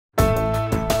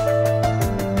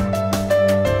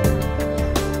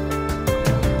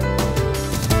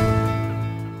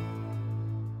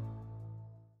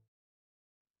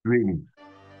Greetings.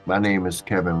 My name is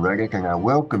Kevin Reddick, and I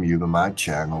welcome you to my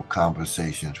channel,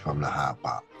 Conversations from the Hot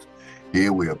Box.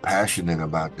 Here we are passionate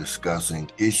about discussing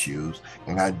issues,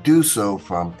 and I do so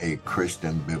from a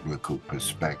Christian biblical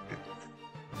perspective.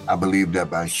 I believe that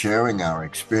by sharing our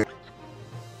experience,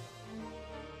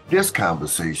 this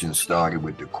conversation started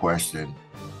with the question,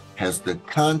 has the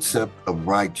concept of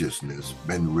righteousness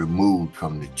been removed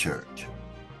from the church?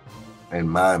 And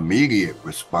my immediate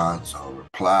response or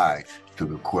reply to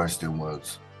the question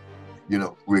was,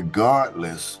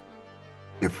 regardless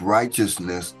if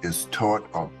righteousness is taught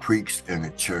or preached in a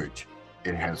church,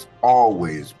 it has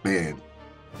always been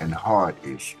a hard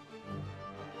issue.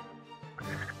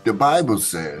 The Bible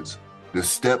says, the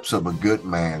steps of a good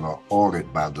man are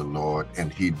ordered by the Lord,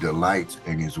 and he delights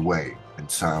in his way, in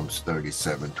Psalms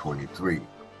 37:23.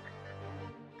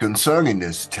 Concerning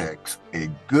this text, a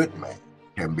good man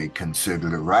can be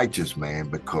considered a righteous man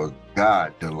because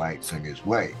God delights in his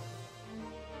way.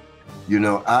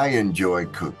 I enjoy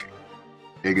cooking.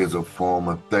 It is a form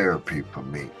of therapy for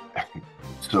me.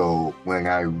 So when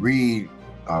I read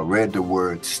the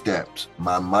word steps,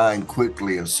 my mind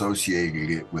quickly associated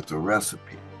it with a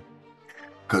recipe,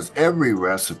 because every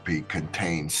recipe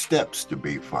contains steps to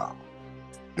be followed.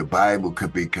 The Bible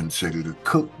could be considered a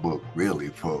cookbook, really,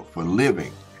 for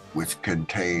living, which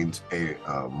contains a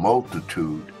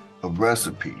multitude of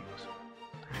recipes.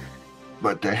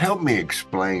 But to help me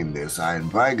explain this, I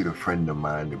invited a friend of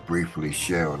mine to briefly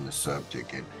share on the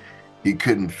subject, and he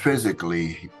couldn't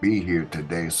physically be here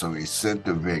today, so he sent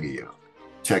a video.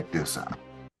 Check this out.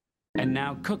 And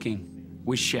now cooking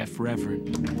with Chef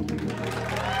Reverend.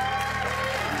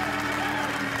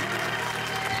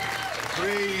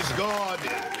 Praise God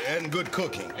and good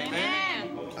cooking.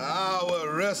 Amen.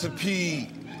 Our recipe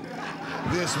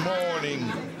this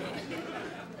morning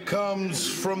comes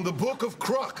from the book of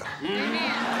Crocker.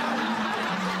 Amen.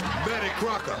 Betty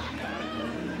Crocker.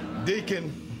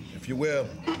 Deacon, if you will.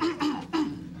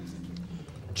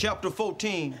 Chapter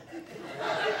 14,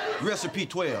 recipe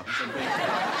 12.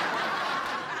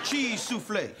 Cheese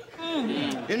souffle.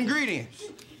 Ingredients: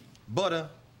 butter,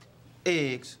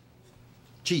 eggs,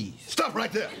 cheese. Stop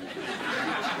right there.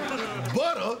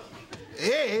 Butter,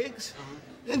 eggs,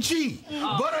 and cheese.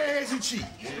 Butter, eggs, and cheese.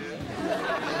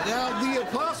 Now, the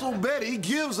Apostle Betty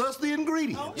gives us the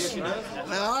ingredients.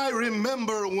 Now, I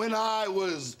remember when I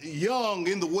was young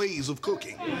in the ways of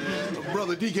cooking.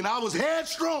 Brother Deacon, I was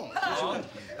headstrong.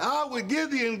 I would get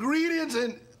the ingredients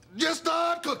and just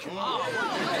start cooking.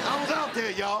 I was out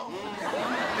there, y'all.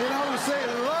 And I would say,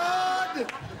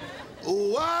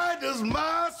 Lord, why does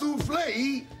my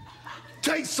souffle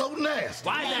taste so nasty?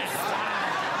 Why that?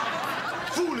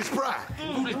 Foolish pride.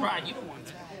 Foolish pride, you want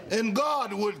to. And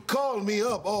God would call me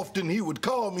up often. He would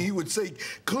call me. He would say,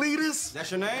 Cletus.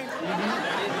 That's your name?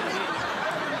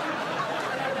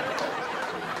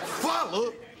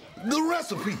 Follow the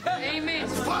recipe. Amen.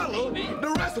 Follow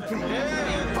the recipe.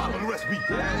 Follow the recipe.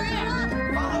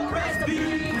 Follow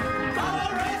recipe.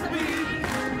 Follow recipe.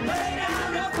 Lay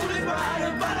down the foolish pride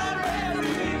and follow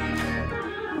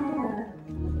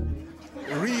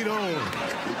recipe. Read on.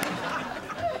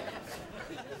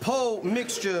 Pour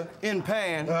mixture in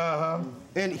pan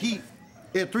and heat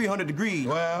at 300 degrees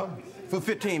for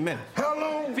 15 minutes. How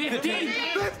long? 15.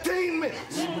 15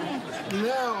 minutes.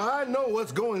 Now, I know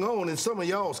what's going on in some of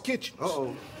y'all's kitchens.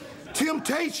 Uh-oh.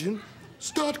 Temptation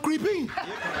starts creeping.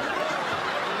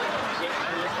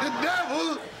 The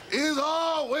devil is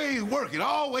always working,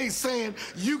 always saying,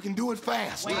 you can do it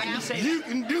faster. Why you say You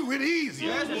can do it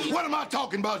easier. What am I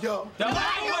talking about, y'all? The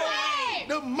microwave.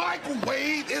 The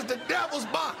microwave is the devil's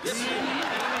box.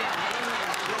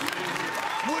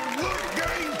 Would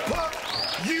Wolfgang Puck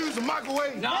use a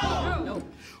microwave? No.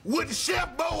 Would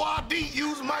Chef Boyardee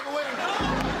use a microwave?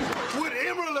 No. Would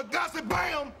Emerald Lagasse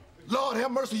Bam, Lord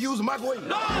have mercy, use a microwave?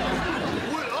 No.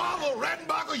 Would Arthur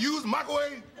Rattenbacher use a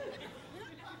microwave?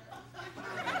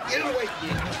 Get it away.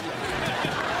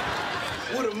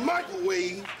 Would a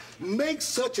microwave make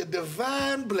such a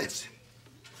divine blessing?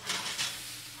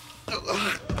 No.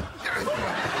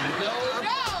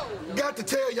 Got to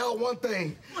tell y'all one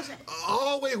thing. What's that?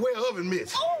 Always wear oven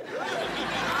mitts.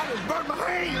 I done burnt my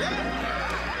hand.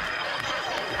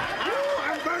 I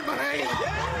done burnt my hand.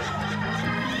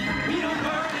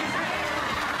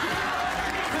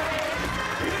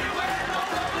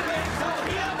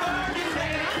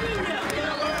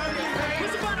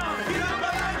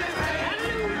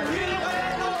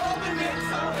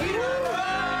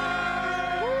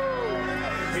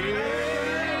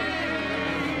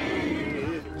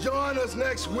 Join us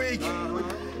next week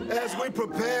as we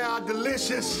prepare our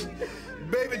delicious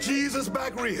baby Jesus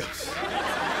back ribs.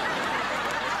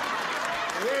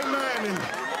 Amen. And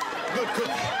good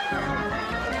cooking.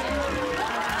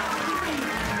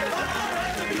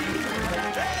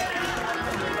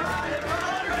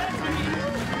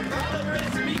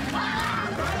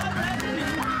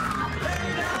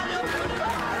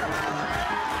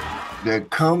 There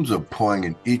comes a point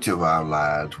in each of our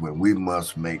lives when we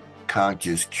must make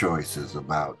conscious choices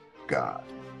about God.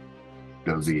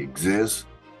 Does he exist?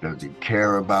 Does he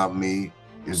care about me?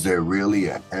 Is there really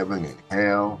a heaven and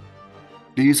hell?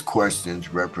 These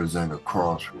questions represent a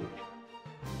crossroads.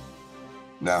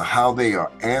 Now, how they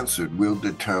are answered will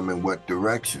determine what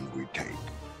direction we take.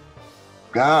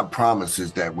 God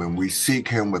promises that when we seek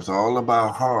him with all of our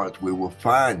hearts, we will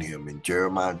find him in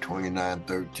Jeremiah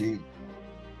 29:13.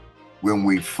 When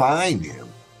we find him,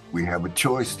 we have a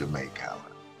choice to make, however.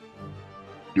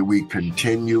 Do we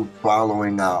continue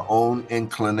following our own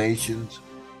inclinations,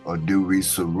 or do we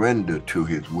surrender to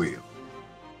his will?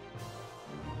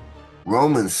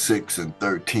 Romans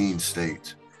 6:13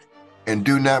 states, "And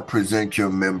do not present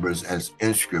your members as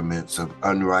instruments of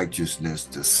unrighteousness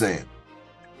to sin,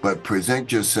 but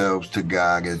present yourselves to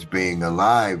God as being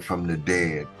alive from the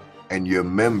dead, and your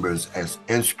members as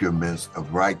instruments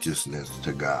of righteousness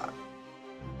to God."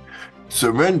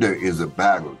 Surrender is a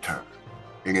battle term.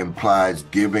 It implies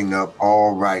giving up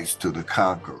all rights to the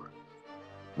conqueror.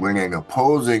 When an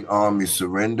opposing army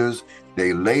surrenders,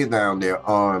 they lay down their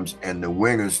arms and the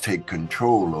winners take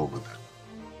control over them.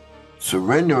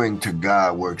 Surrendering to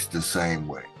God works the same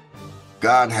way.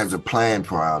 God has a plan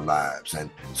for our lives, and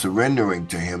surrendering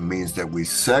to him means that we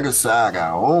set aside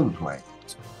our own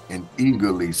plans and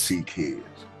eagerly seek his.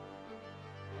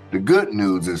 The good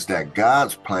news is that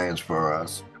God's plans for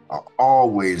us are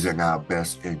always in our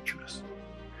best interest,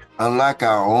 unlike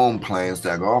our own plans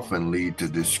that often lead to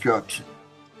destruction.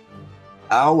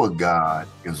 Our God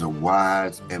is a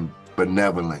wise and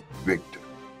benevolent victor.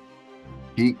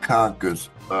 He conquers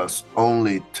us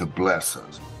only to bless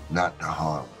us, not to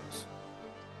harm us.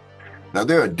 Now,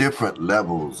 there are different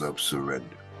levels of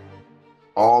surrender,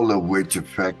 all of which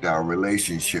affect our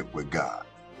relationship with God.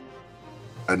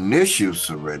 Initial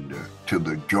surrender to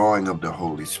the drawing of the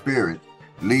Holy Spirit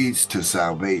leads to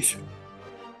salvation.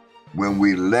 When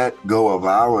we let go of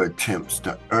our attempts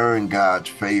to earn God's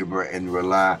favor and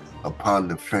rely upon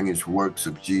the finished works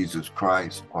of Jesus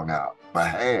Christ on our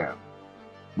behalf,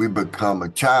 we become a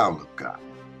child of God.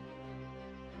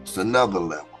 It's another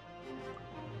level.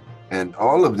 And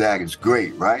all of that is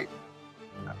great, right?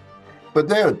 But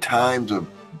there are times of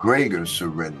greater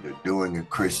surrender during a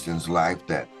Christian's life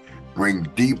that bring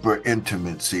deeper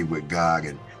intimacy with God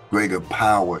and greater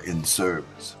power in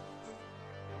service.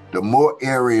 The more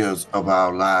areas of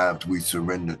our lives we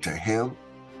surrender to him,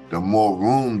 the more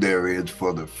room there is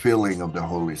for the filling of the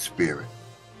Holy Spirit.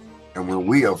 And when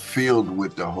we are filled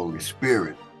with the Holy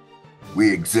Spirit,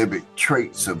 we exhibit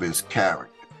traits of his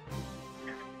character.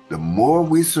 The more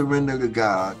we surrender to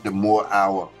God, the more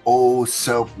our old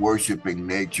self-worshiping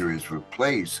nature is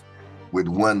replaced with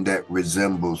one that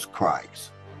resembles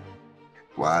Christ.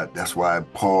 That's why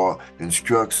Paul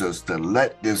instructs us to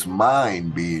let this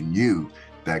mind be in you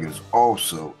that is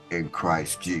also in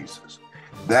Christ Jesus.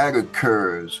 That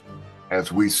occurs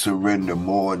as we surrender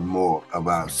more and more of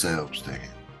ourselves to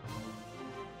him.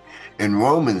 In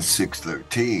Romans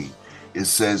 6:13, it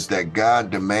says that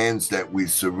God demands that we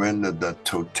surrender the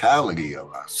totality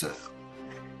of ourselves.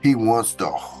 He wants the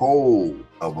whole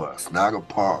of us, not a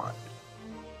part.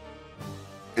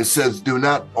 It says, "Do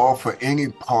not offer any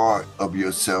part of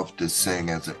yourself to sin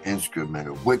as an instrument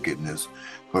of wickedness,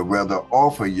 but rather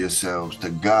offer yourselves to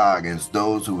God as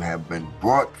those who have been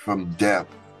brought from death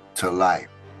to life,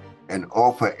 and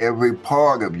offer every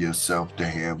part of yourself to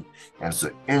him as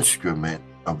an instrument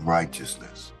of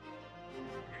righteousness."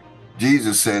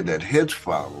 Jesus said that his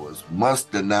followers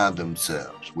must deny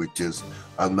themselves, which is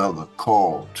another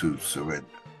call to surrender.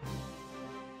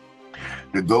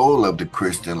 The goal of the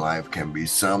Christian life can be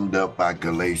summed up by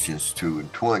Galatians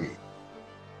 2:20.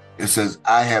 It says,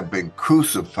 "I have been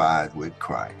crucified with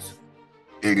Christ.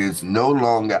 It is no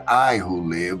longer I who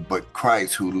live, but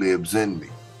Christ who lives in me.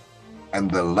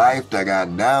 And the life that I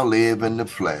now live in the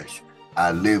flesh,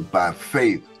 I live by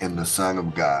faith in the Son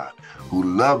of God, who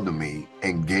loved me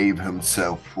and gave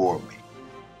himself for me."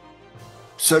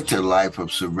 Such a life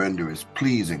of surrender is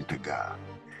pleasing to God.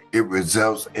 It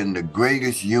results in the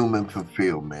greatest human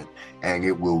fulfillment, and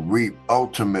it will reap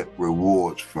ultimate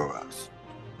rewards for us.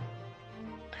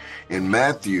 In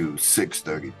Matthew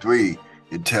 6:33,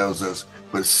 it tells us,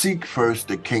 "But seek first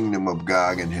the kingdom of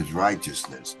God and his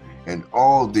righteousness, and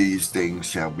all these things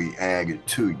shall be added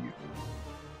to you."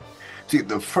 See,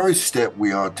 the first step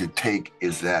we ought to take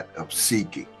is that of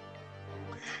seeking.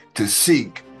 To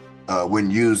seek,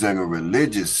 when used in a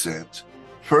religious sense,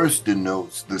 first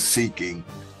denotes the seeking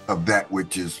of that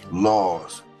which is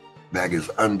lost, that is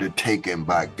undertaken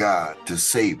by God to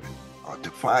save it or to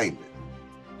find it.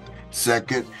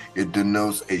 Second, it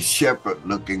denotes a shepherd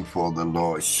looking for the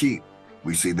lost sheep.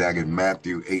 We see that in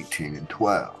Matthew 18 and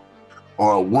 12.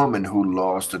 Or a woman who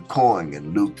lost a coin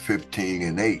in Luke 15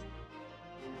 and 8.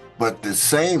 But the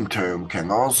same term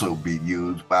can also be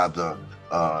used by the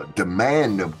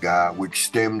demand of God, which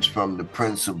stems from the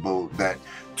principle that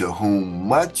to whom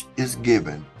much is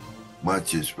given,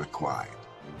 much is required.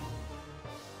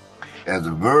 As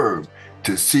a verb,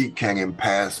 to seek can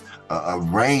encompass a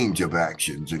range of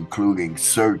actions, including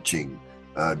searching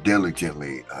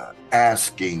diligently,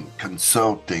 asking,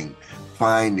 consulting,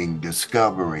 finding,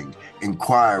 discovering,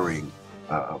 inquiring,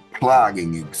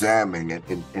 plotting, examining,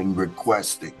 and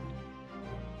requesting.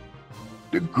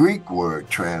 The Greek word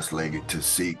translated to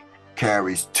seek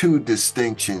carries two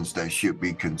distinctions that should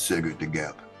be considered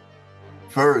together.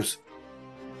 First,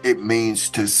 it means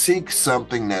to seek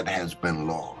something that has been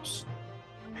lost.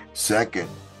 Second,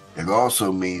 it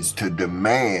also means to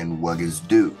demand what is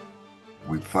due.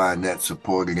 We find that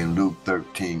supported in Luke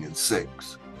 13 and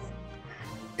 6.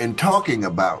 In talking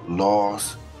about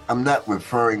loss, I'm not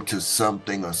referring to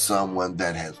something or someone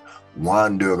that has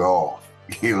wandered off.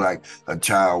 Like a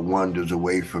child wanders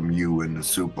away from you in the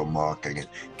supermarket and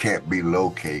can't be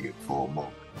located for a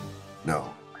moment.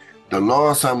 No, the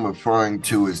loss I'm referring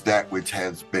to is that which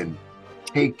has been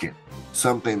taken,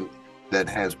 something that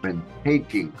has been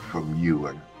taken from you.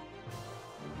 And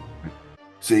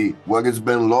see, what has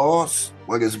been lost,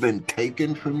 what has been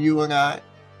taken from you and I?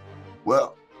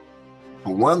 Well,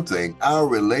 for one thing, our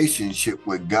relationship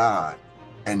with God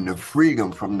and the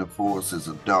freedom from the forces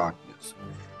of darkness.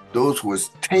 Those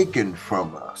was taken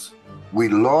from us. We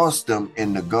lost them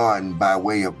in the garden by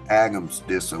way of Adam's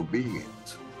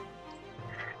disobedience.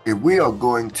 If we are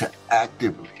going to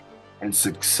actively and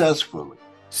successfully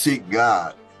seek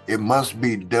God, it must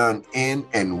be done in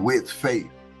and with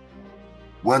faith.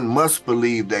 One must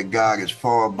believe that God is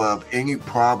far above any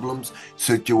problems,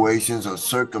 situations, or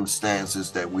circumstances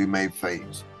that we may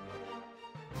face.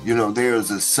 You know, there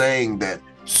is a saying that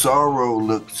sorrow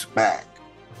looks back,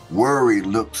 worry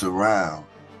looks around,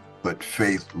 but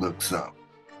faith looks up.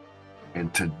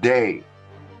 And today,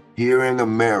 here in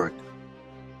America,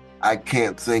 I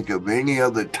can't think of any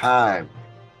other time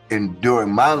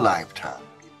during my lifetime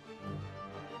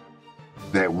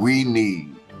that we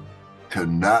need to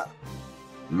not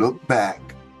look back,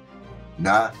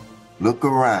 not look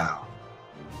around,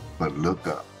 but look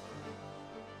up.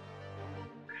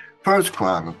 1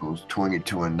 Chronicles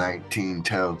 22 and 19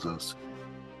 tells us,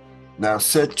 "Now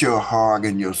set your heart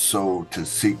and your soul to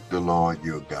seek the Lord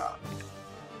your God."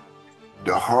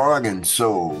 The heart and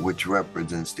soul, which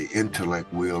represents the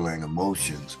intellect, will, and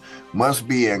emotions, must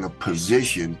be in a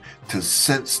position to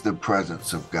sense the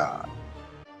presence of God.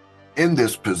 In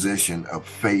this position of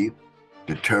faith,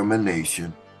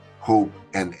 determination, hope,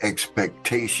 and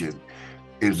expectation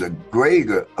is a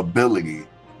greater ability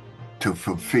to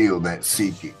fulfill that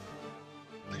seeking.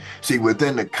 See,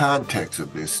 within the context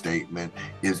of this statement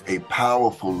is a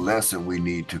powerful lesson we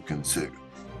need to consider.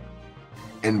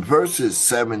 In verses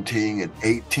 17 and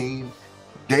 18,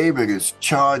 David is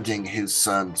charging his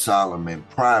son Solomon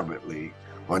privately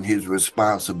on his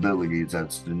responsibilities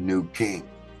as the new king.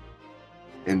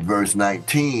 In verse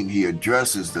 19, he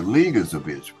addresses the leaders of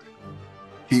Israel.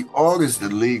 He orders the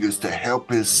leaders to help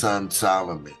his son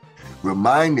Solomon,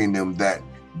 reminding them that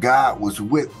God was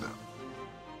with them.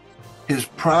 His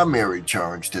primary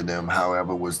charge to them,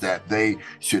 however, was that they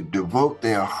should devote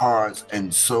their hearts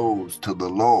and souls to the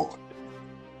Lord.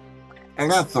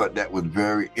 And I thought that was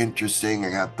very interesting,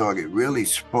 and I thought it really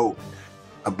spoke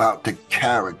about the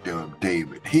character of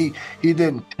David. He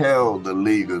didn't tell the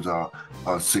leaders or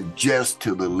suggest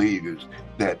to the leaders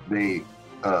that they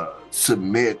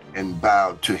submit and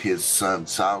bow to his son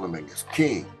Solomon as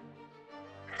king.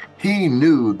 He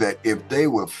knew that if they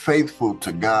were faithful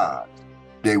to God,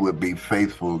 they would be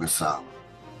faithful to Solomon.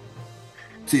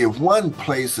 See, if one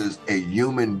places a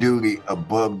human duty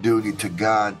above duty to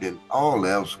God, then all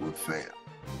else will fail.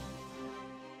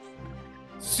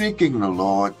 Seeking the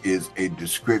Lord is a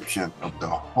description of the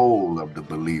whole of the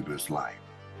believer's life.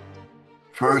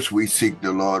 First, we seek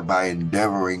the Lord by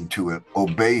endeavoring to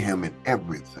obey him in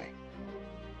everything.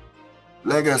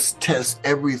 Let us test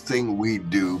everything we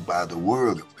do by the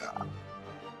word of God.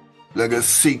 Let us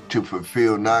seek to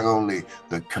fulfill not only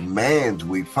the commands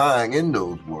we find in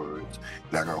those words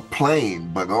that are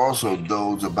plain, but also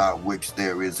those about which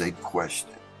there is a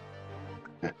question.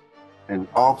 And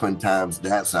oftentimes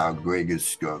that's our greatest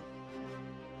struggle.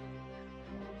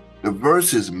 The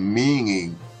verse's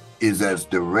meaning is as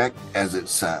direct as it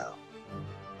sounds.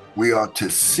 We are to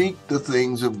seek the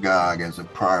things of God as a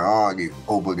priority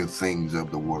over the things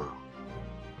of the world.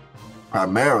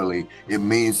 Primarily, it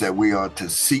means that we are to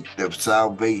seek the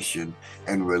salvation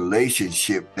and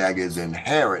relationship that is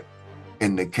inherent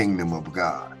in the kingdom of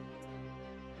God.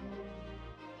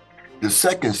 The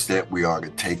second step we are to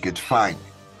take is finding.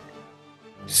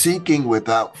 Seeking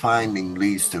without finding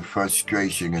leads to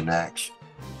frustration and action.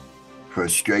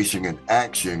 Frustration and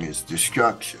action is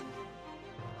destruction.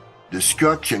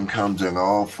 Destruction comes in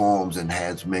all forms and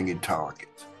has many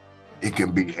targets. It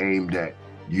can be aimed at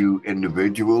you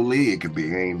individually. It can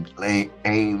be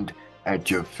aimed at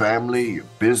your family, your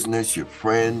business, your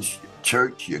friends, your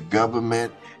church, your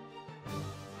government.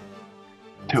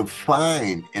 To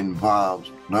find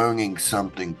involves learning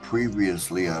something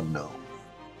previously unknown,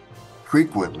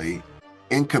 frequently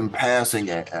encompassing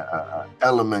an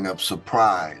element of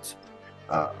surprise.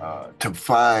 To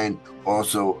find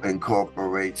also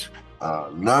incorporates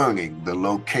learning the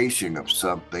location of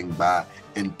something by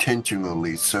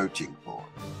intentionally searching for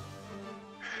it.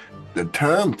 The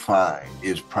term find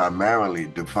is primarily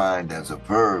defined as a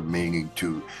verb meaning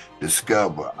to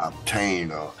discover,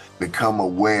 obtain, or become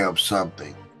aware of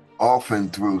something, often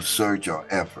through search or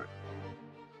effort.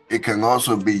 It can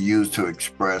also be used to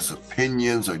express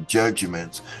opinions or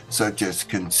judgments, such as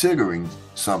considering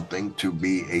something to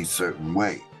be a certain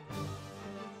way.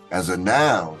 As a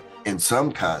noun, in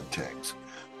some contexts,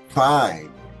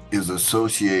 find is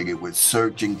associated with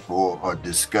searching for or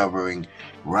discovering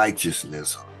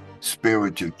righteousness,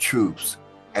 spiritual truths,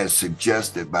 as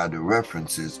suggested by the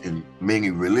references in many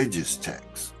religious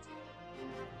texts.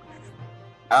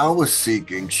 Our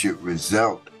seeking should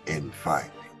result in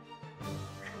finding,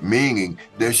 meaning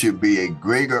there should be a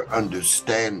greater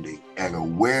understanding and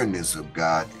awareness of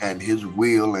God and His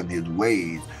will and His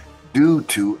ways due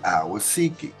to our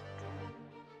seeking.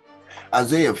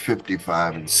 Isaiah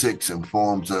 55:6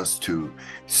 informs us to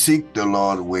seek the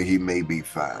Lord where He may be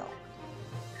found.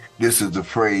 This is a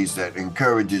phrase that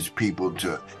encourages people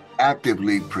to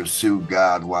actively pursue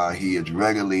God while He is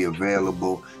readily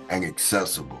available and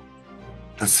accessible.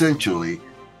 Essentially,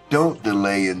 don't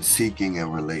delay in seeking a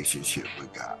relationship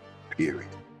with God, period.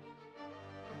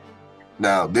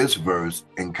 Now, this verse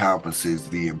encompasses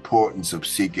the importance of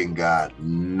seeking God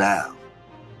now,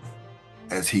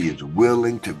 as He is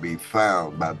willing to be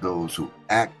found by those who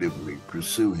actively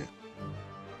pursue Him.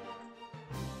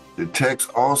 The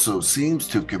text also seems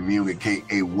to communicate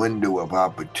a window of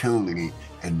opportunity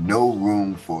and no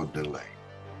room for delay.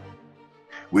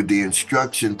 With the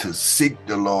instruction to seek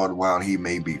the Lord while He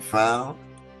may be found,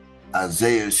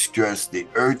 Isaiah stressed the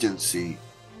urgency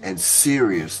and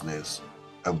seriousness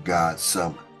of God's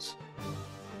summons.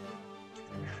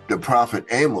 The prophet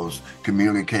Amos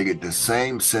communicated the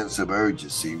same sense of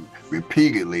urgency,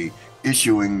 repeatedly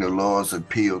issuing the Lord's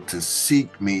appeal to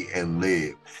seek me and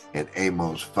live in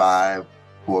Amos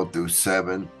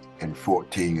 5:4-7 and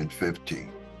 14 and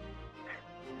 15.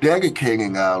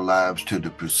 Dedicating our lives to the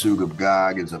pursuit of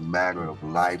God is a matter of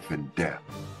life and death,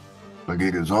 but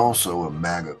it is also a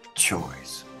matter of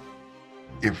choice.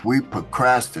 If we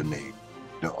procrastinate,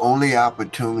 the only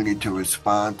opportunity to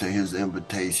respond to His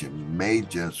invitation may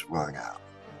just run out.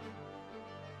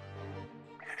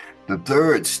 The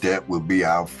third step will be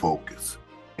our focus,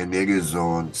 and it is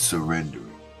on surrendering.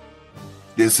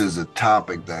 This is a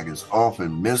topic that is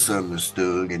often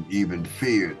misunderstood and even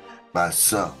feared by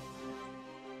some.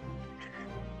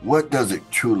 What does it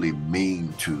truly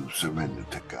mean to surrender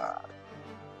to God?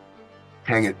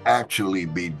 Can it actually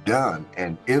be done?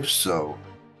 And if so,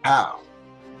 how?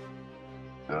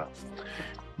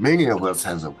 Many of us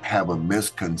have a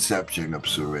misconception of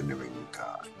surrendering to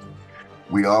God.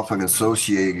 We often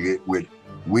associate it with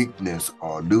weakness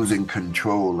or losing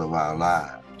control of our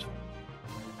lives.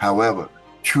 However,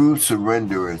 true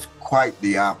surrender is quite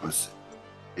the opposite.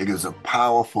 It is a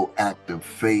powerful act of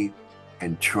faith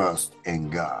and trust in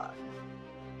God.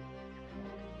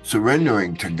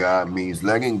 Surrendering to God means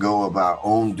letting go of our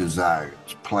own desires,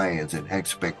 plans, and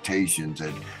expectations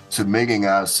and submitting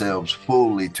ourselves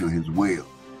fully to His will.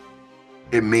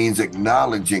 It means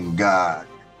acknowledging God,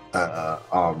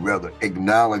 or rather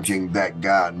acknowledging that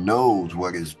God knows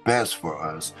what is best for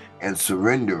us and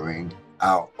surrendering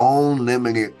our own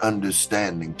limited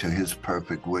understanding to His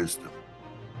perfect wisdom.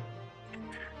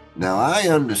 Now, I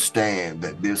understand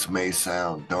that this may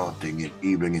sound daunting and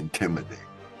even intimidating.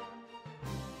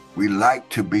 We like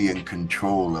to be in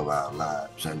control of our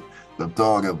lives, and the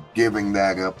thought of giving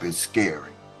that up is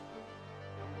scary.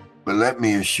 But let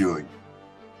me assure you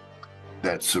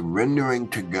that surrendering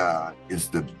to God is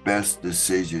the best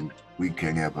decision we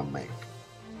can ever make.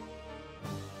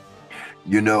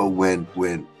 You know,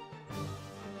 when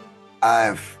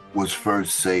I was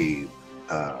first saved,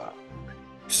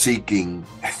 seeking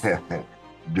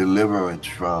deliverance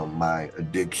from my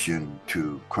addiction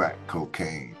to crack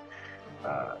cocaine,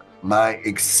 my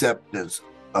acceptance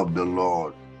of the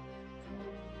Lord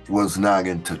was not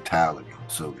in totality,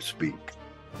 so to speak.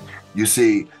 You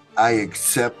see, I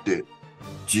accepted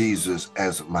Jesus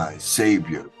as my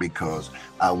Savior because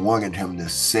I wanted him to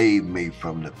save me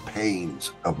from the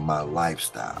pains of my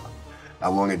lifestyle. I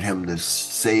wanted him to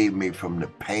save me from the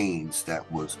pains that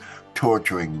was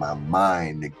torturing my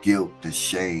mind, the guilt, the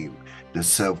shame, the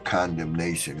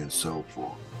self-condemnation, and so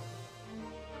forth.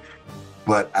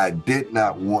 But I did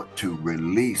not want to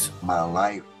release my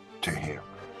life to him.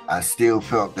 I still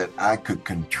felt that I could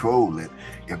control it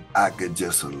if I could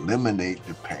just eliminate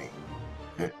the pain.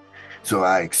 So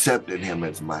I accepted him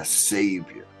as my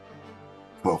Savior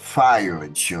for fire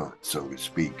insurance, so to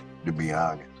speak, to be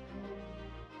honest,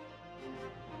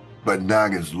 but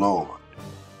not as Lord.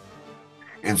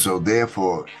 And so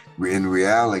therefore, in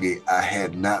reality, I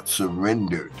had not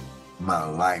surrendered my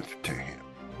life to him.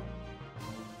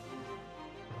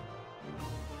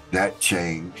 That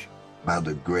changed by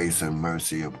the grace and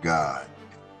mercy of God,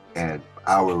 and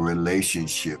our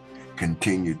relationship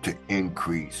continued to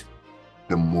increase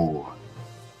the more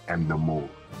and the more.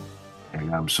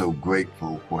 And I'm so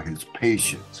grateful for his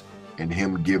patience and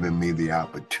him giving me the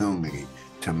opportunity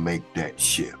to make that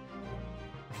shift.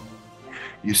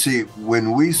 You see,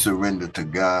 when we surrender to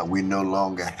God, we no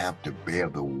longer have to bear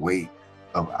the weight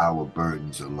of our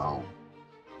burdens alone.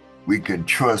 We can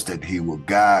trust that he will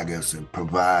guide us and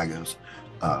provide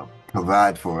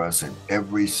for us in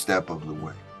every step of the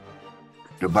way.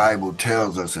 The Bible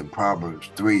tells us in Proverbs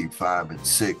 3, 5, and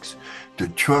 6 to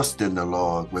trust in the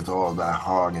Lord with all thy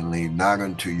heart and lean not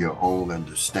unto your own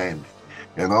understanding.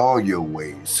 In all your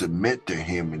ways submit to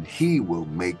him, and he will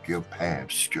make your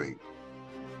path straight.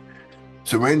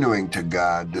 Surrendering to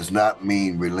God does not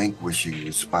mean relinquishing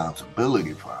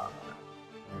responsibility for our life,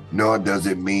 nor does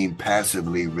it mean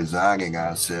passively resigning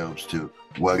ourselves to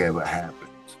whatever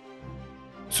happens.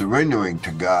 Surrendering to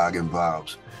God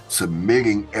involves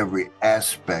submitting every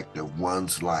aspect of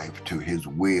one's life to his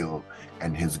will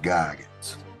and his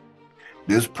guidance.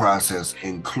 This process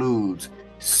includes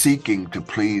seeking to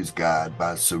please God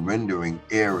by surrendering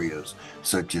areas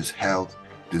such as health,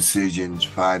 decisions,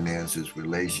 finances,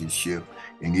 relationship,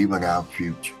 and even our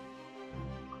future.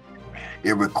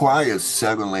 It requires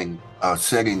setting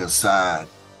aside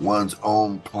one's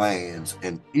own plans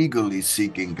and eagerly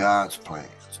seeking God's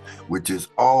plans, which is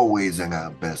always in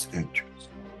our best interest.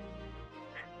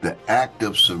 The act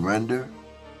of surrender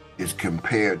is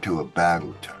compared to a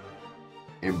battle term,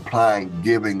 implying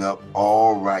giving up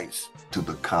all rights to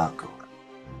the conqueror.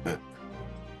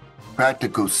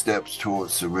 Practical steps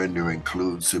towards surrender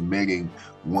include submitting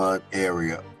one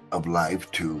area of life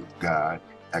to God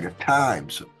at a time,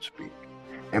 so to speak,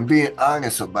 and being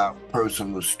honest about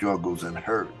personal struggles and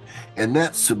hurt. And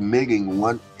that submitting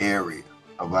one area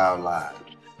of our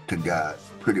lives to God,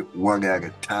 put it one at a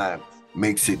time,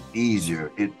 makes it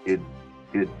easier. It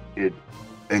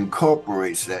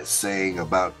incorporates that saying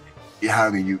about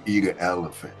how do you eat an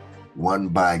elephant, one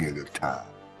bite at a time.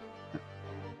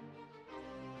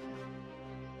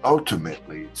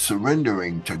 Ultimately,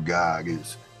 surrendering to God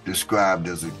is described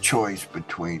as a choice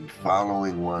between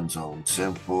following one's own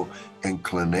sinful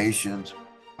inclinations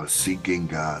or seeking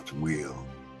God's will.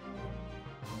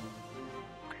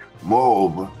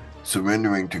 Moreover,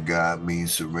 surrendering to God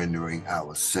means surrendering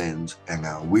our sins and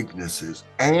our weaknesses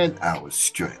and our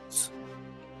strengths.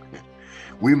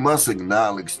 We must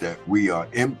acknowledge that we are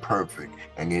imperfect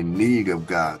and in need of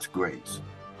God's grace.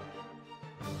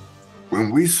 When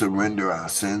we surrender our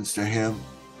sins to him,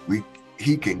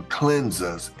 he can cleanse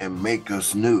us and make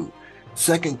us new.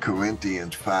 2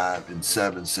 Corinthians 5 and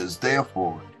 7 says,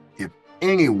 therefore, if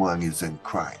anyone is in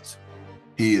Christ,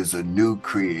 he is a new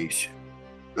creation.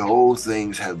 The old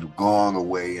things have gone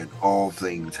away and all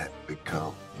things have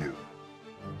become new.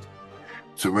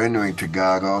 Surrendering to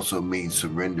God also means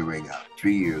surrendering our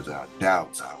fears, our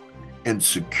doubts, our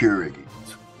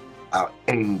insecurities, our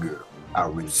anger,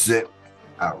 our resentment,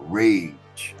 our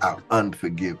rage, our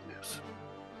unforgiveness.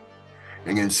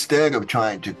 And instead of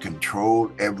trying to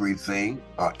control everything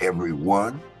or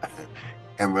everyone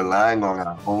and relying on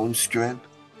our own strength,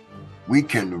 we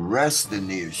can rest in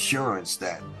the assurance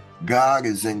that God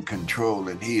is in control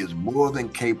and he is more than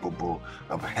capable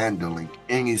of handling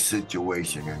any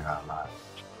situation in our lives.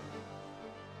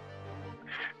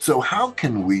 So how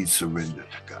can we surrender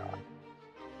to God?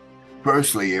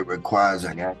 Firstly, it requires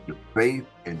an act of faith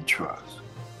and trust.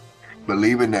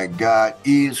 believing that God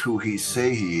is who he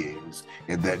say he is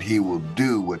and that he will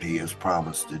do what he has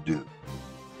promised to do.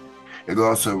 It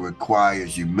also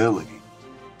requires humility,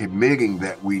 admitting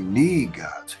that we need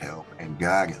God's help and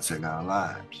guidance in our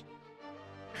lives.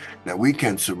 Now, we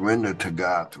can surrender to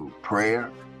God through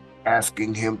prayer,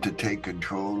 asking him to take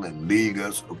control and lead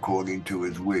us according to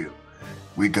his will.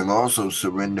 We can also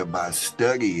surrender by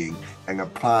studying and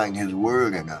applying his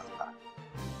word in our life,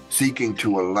 seeking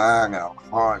to align our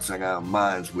hearts and our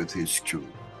minds with his truth.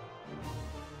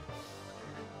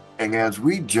 And as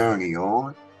we journey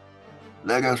on,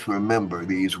 let us remember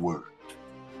these words.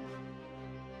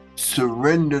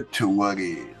 Surrender to what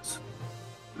is,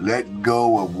 let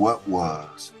go of what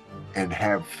was, and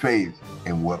have faith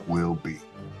in what will be.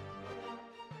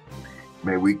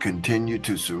 May we continue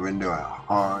to surrender our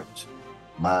hearts,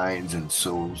 minds, and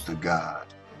souls to God,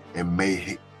 and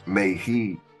may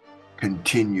he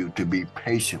continue to be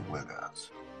patient with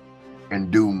us and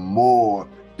do more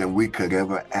than we could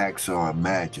ever ask or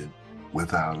imagine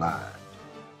with our lives.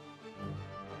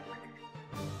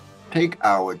 Take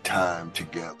our time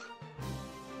together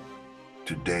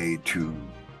today to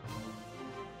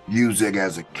use it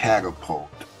as a catapult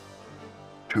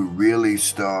to really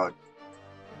start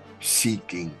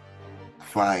seeking,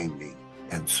 finding,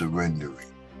 and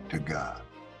surrendering to God.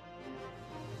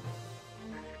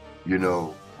 You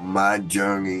know, my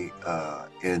journey as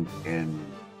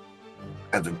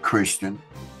a Christian,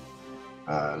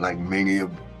 like many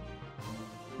of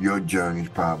your journeys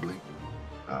probably,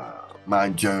 my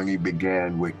journey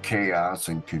began with chaos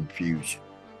and confusion.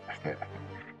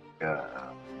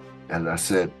 As I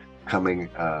said,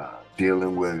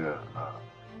 dealing with a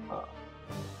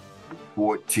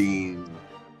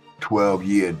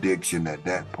 12-year addiction at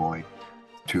that point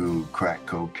to crack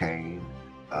cocaine,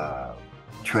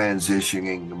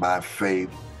 transitioning my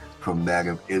faith from that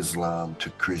of Islam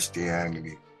to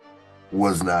Christianity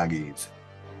was not easy.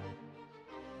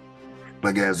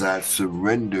 But as I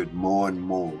surrendered more and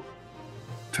more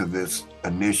to this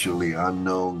initially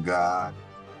unknown God,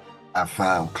 I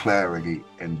found clarity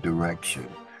and direction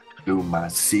through my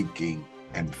seeking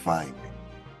and finding.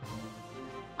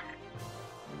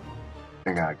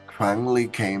 And I finally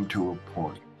came to a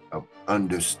point of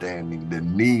understanding the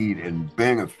need and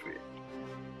benefit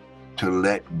to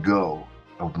let go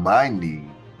of my need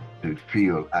to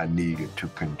feel I needed to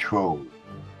control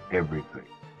everything,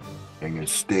 and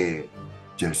instead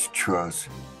just trust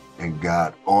in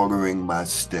God ordering my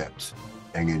steps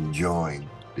and enjoying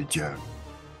the journey.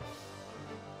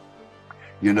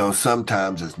 You know,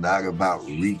 sometimes it's not about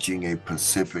reaching a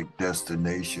specific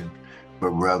destination, but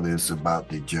rather it's about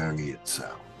the journey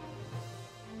itself.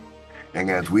 And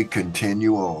as we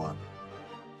continue on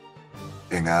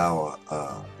in our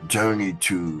journey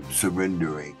to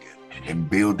surrendering and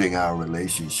building our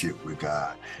relationship with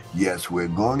God, yes, we're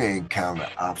going to encounter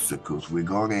obstacles. We're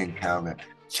going to encounter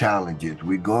challenges.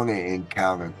 We're going to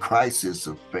encounter crisis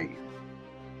of faith.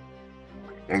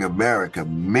 In America,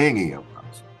 many of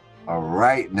us are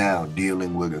right now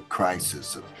dealing with a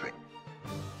crisis of faith.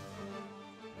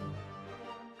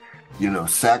 You know,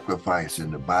 sacrifice in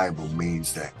the Bible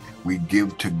means that we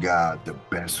give to God the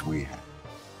best we have.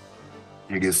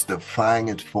 It is the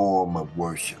finest form of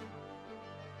worship.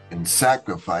 And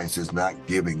sacrifice is not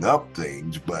giving up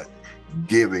things, but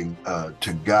giving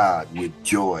to God with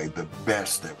joy the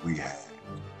best that we have.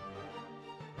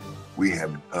 We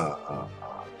have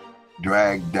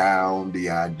dragged down the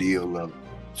ideal of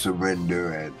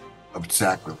surrender and of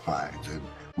sacrifice, and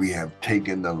we have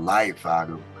taken the life out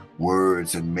of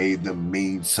words and made them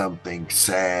mean something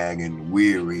sad and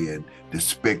weary and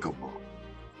despicable,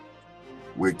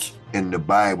 which in the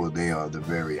Bible they are the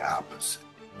very opposite.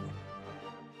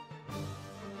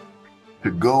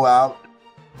 To go out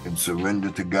and surrender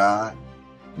to God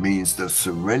means the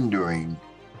surrendering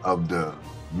of the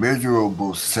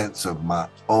miserable sense of my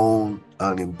own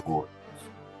unimportance.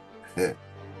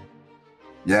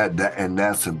 And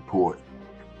that's important,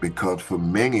 because for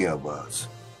many of us,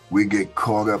 we get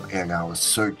caught up in our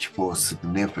search for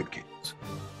significance.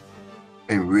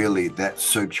 And really, that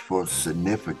search for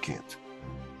significance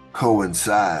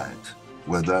coincides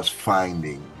with us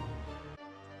finding,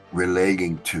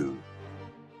 relating to,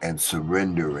 and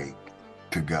surrendering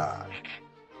to God.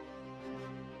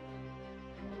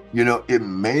 You know, it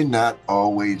may not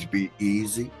always be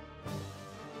easy.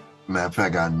 Matter of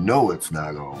fact, I know it's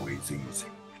not always easy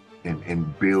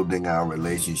in building our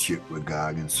relationship with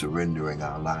God and surrendering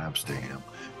our lives to Him,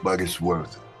 but it's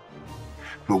worth it.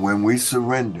 But when we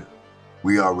surrender,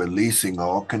 we are releasing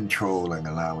all control and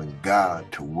allowing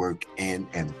God to work in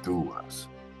and through us.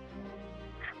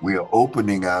 We are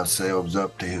opening ourselves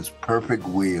up to his perfect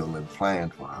will and plan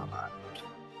for our lives.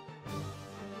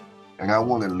 And I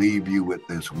want to leave you with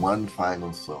this one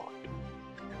final thought.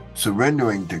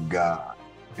 Surrendering to God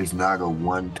is not a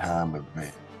one-time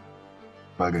event,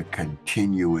 but a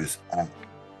continuous act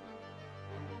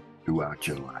throughout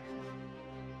your life.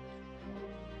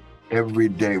 Every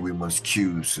day we must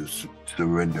choose to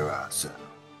surrender ourselves,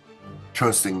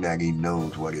 trusting that he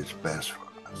knows what is best for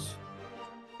us.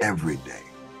 Every day.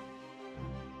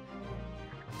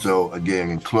 So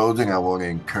again, in closing, I want to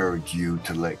encourage you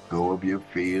to let go of your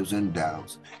fears and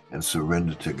doubts and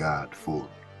surrender to God fully.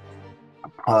 I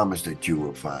promise that you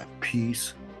will find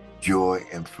peace, joy,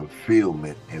 and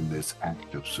fulfillment in this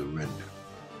act of surrender.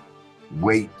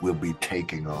 Weight will be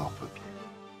taken off of you.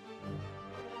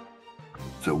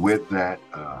 So with that,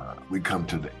 we come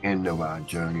to the end of our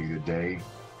journey today.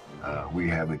 We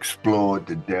have explored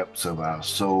the depths of our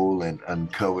soul and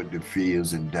uncovered the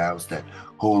fears and doubts that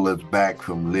hold us back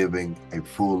from living a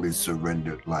fully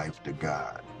surrendered life to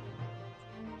God.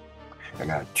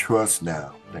 And I trust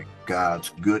now that God's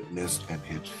goodness and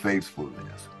his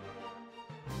faithfulness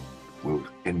will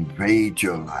invade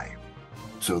your life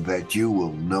so that you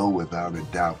will know without a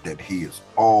doubt that he is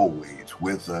always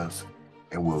with us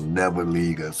and will never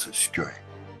lead us astray.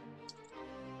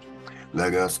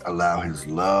 Let us allow his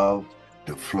love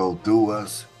to flow through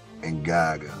us and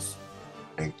guide us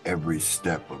in every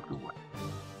step of the way.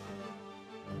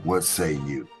 What say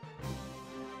you?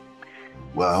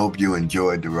 Well, I hope you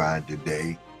enjoyed the ride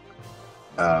today.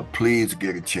 Please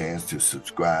get a chance to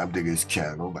subscribe to this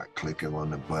channel by clicking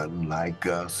on the button, like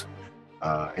us,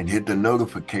 and hit the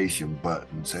notification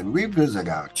buttons, and revisit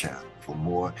our channel for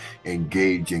more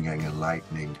engaging and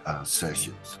enlightening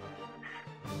sessions.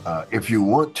 If you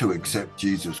want to accept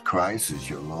Jesus Christ as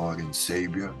your Lord and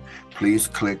Savior, please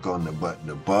click on the button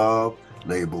above,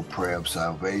 labeled Prayer of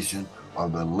Salvation, or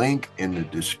the link in the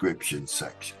description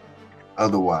section.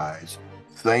 Otherwise,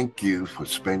 thank you for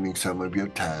spending some of your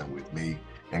time with me,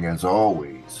 and as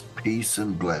always, peace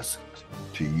and blessings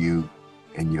to you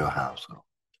and your household.